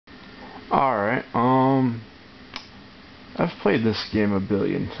Alright, I've played this game a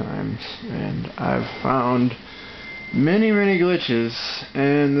billion times, and I've found many glitches,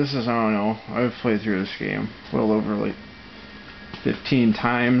 and this is, I don't know, I've played through this game well over like 15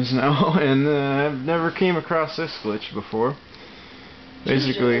 times now, and I've never came across this glitch before.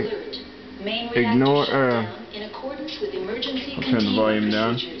 Basically, ignore, I'll turn the volume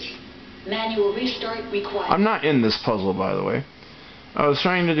down. Manual restart required. I'm not in this puzzle, by the way. I was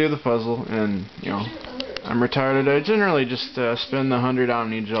trying to do the puzzle, and, you know, I'm retarded. I generally just spend the 100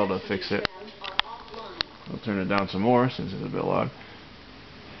 Omni Gel to fix it. I'll turn it down some more, since it's a bit loud.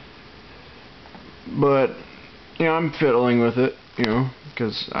 But, you know, I'm fiddling with it, you know,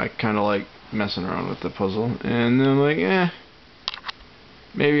 because I kind of like messing around with the puzzle. And then I'm like,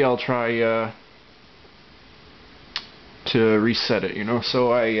 maybe I'll try to reset it, you know.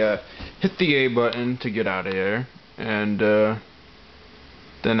 So I hit the A button to get out of there, and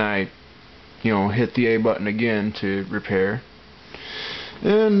then I, you know, hit the A button again to repair.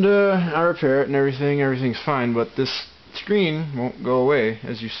 And I repair it and everything's fine, but this screen won't go away.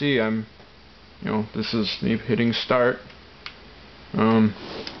 As you see, you know, this is me hitting start. Might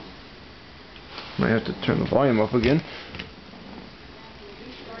have to turn the volume up again.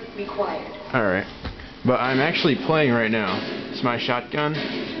 Alright. But I'm actually playing right now. It's my shotgun.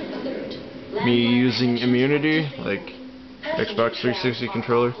 Me using immunity, like Xbox 360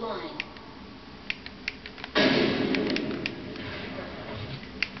 controller.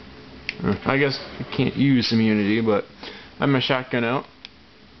 I guess I can't use immunity, but I have my shotgun out.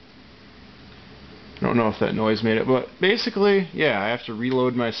 I don't know if that noise made it, but basically, yeah, I have to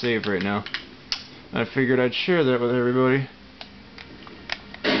reload my save right now. I figured I'd share that with everybody.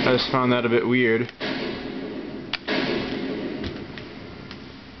 I just found that a bit weird.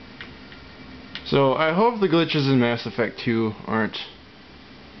 So I hope the glitches in Mass Effect 2 aren't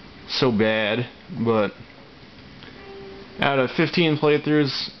so bad, but out of 15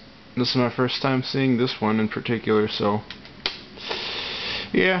 playthroughs, this is my first time seeing this one in particular, so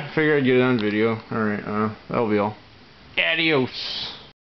yeah, figured I'd get it on video. Alright, that'll be all. Adios!